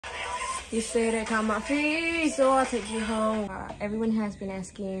You say they count my feet, so I'll take you home. Everyone has been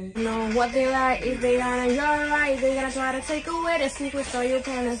asking, you know, what they like, if they gonna you're right, they gonna try to take away the secret so your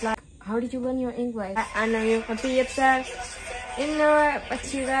parents like. How did you learn your English? I know you're gonna be upset, you know it,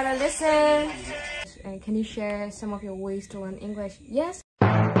 but you gotta listen. And can you share some of your ways to learn English? Yes.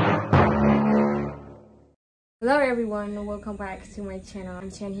 Hello everyone, welcome back to my channel.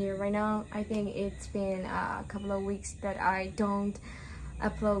 I'm Chen here. Right now, I think it's been a couple of weeks that I don't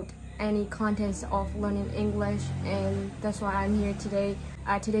upload any contents of learning English, and that's why I'm here today.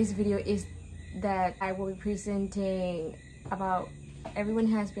 Today's video is that I will be presenting about everyone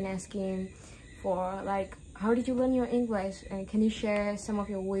has been asking for, like, how did you learn your English, and can you share some of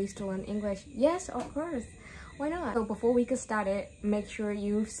your ways to learn English? Yes, of course, why not? So before we get started, make sure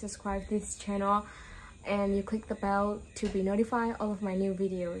you subscribe to this channel and you click the bell to be notified all of my new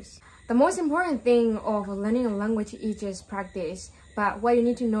videos. The most important thing of learning a language is just practice, but what you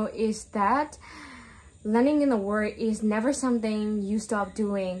need to know is that learning in the word is never something you stop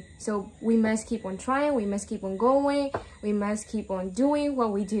doing. So we must keep on trying, we must keep on going, we must keep on doing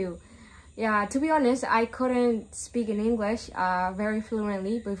what we do. Yeah, to be honest, I couldn't speak in English very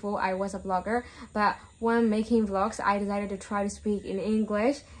fluently before I was a vlogger, but when making vlogs, I decided to try to speak in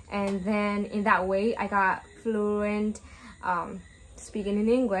English, and then in that way, I got fluent speaking in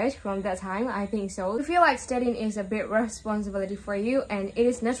English from that time, I think so. I feel like studying is a big responsibility for you, and it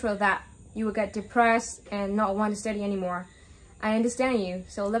is natural that you will get depressed and not want to study anymore. I understand you,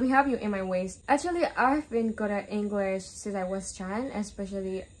 so let me help you in my ways. Actually, I've been good at English since I was child,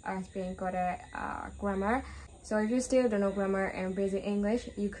 especially I've been good at grammar. So if you still don't know grammar and basic English,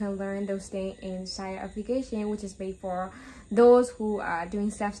 you can learn those things in Saya application, which is made for those who are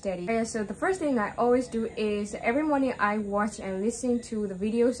doing self-study. So the first thing I always do is every morning I watch and listen to the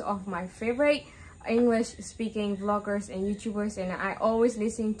videos of my favorite English speaking vloggers and YouTubers, and I always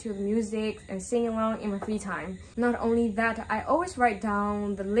listen to the music and sing along in my free time. Not only that, I always write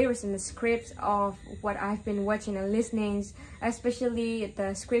down the lyrics and the scripts of what I've been watching and listening, especially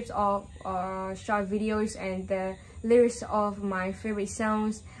the scripts of short videos and the lyrics of my favorite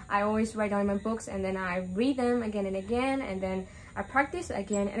songs. I always write down in my books, and then I read them again and again, and then I practice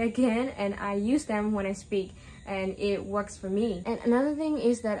again and again, and I use them when I speak, and it works for me. And another thing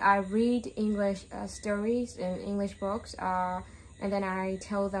is that I read English stories and English books, and then I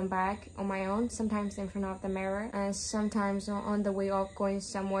tell them back on my own, sometimes in front of the mirror, and sometimes on the way of going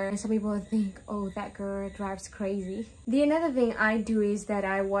somewhere. And some people think, oh, that girl drives crazy. The another thing I do is that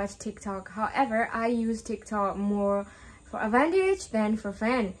I watch TikTok. However, I use TikTok more for advantage than for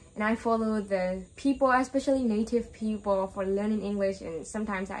fun, and I follow the people, especially native people, for learning English, and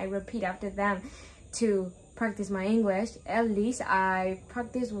sometimes I repeat after them to practice my English. At least I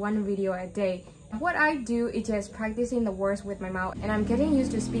practice one video a day. What I do is just practicing the words with my mouth, and I'm getting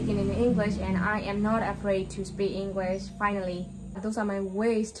used to speaking in English, and I am not afraid to speak English finally. Those are my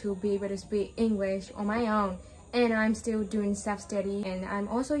ways to be able to speak English on my own. And I'm still doing self-study, and I'm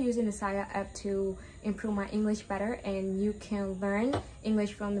also using the Saya app to improve my English better, and you can learn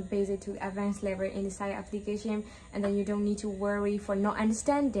English from the basic to advanced level in the Saya application, and then you don't need to worry for not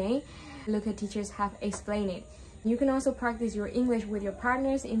understanding. Local teachers have explained it. You can also practice your English with your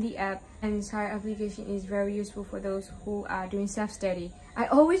partners in the app, and Saya application is very useful for those who are doing self-study. I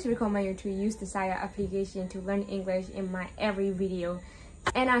always recommend you to use the Saya application to learn English in my every video.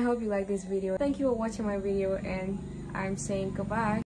 And I hope you like this video. Thank you for watching my video, and I'm saying goodbye.